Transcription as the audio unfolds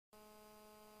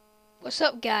What's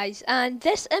up, guys? And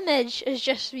this image has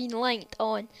just been linked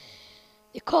on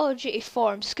the Call of Duty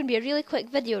forums. It's going to be a really quick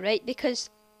video, right? Because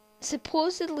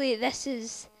supposedly this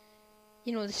is,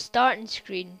 the starting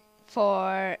screen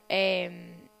for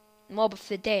Mob of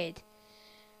the Dead.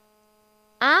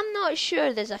 I'm not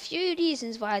sure. There's a few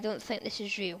reasons why I don't think this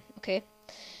is real, okay?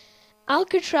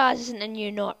 Alcatraz isn't in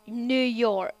New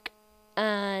York,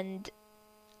 and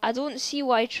I don't see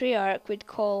why Treyarch would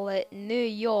call it New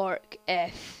York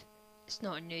if it's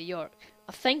not in New York.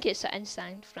 I think it's in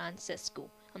San Francisco.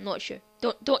 I'm not sure.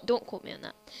 Don't quote me on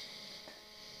that.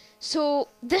 So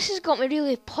this has got me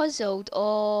really puzzled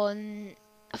on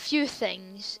a few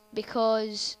things,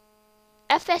 because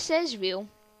if this is real,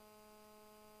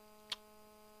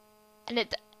 and I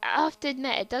have to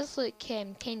admit it does look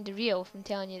kind of real, if I'm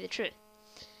telling you the truth.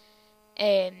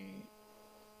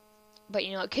 But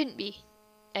it couldn't be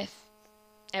if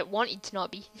it wanted to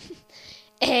not be.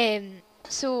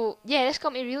 So yeah, this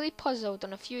got me really puzzled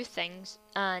on a few things,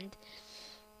 and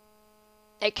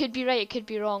it could be right, it could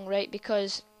be wrong, right?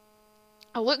 Because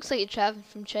it looks like you're traveling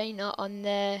from China on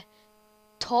the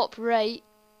top right,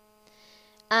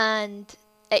 and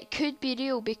it could be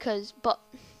real but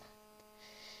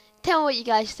tell me what you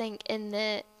guys think in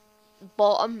the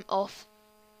bottom of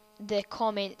the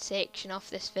comment section of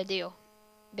this video,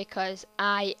 because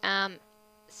I am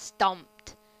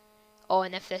stumped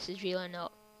on if this is real or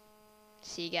not.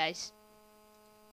 See you guys.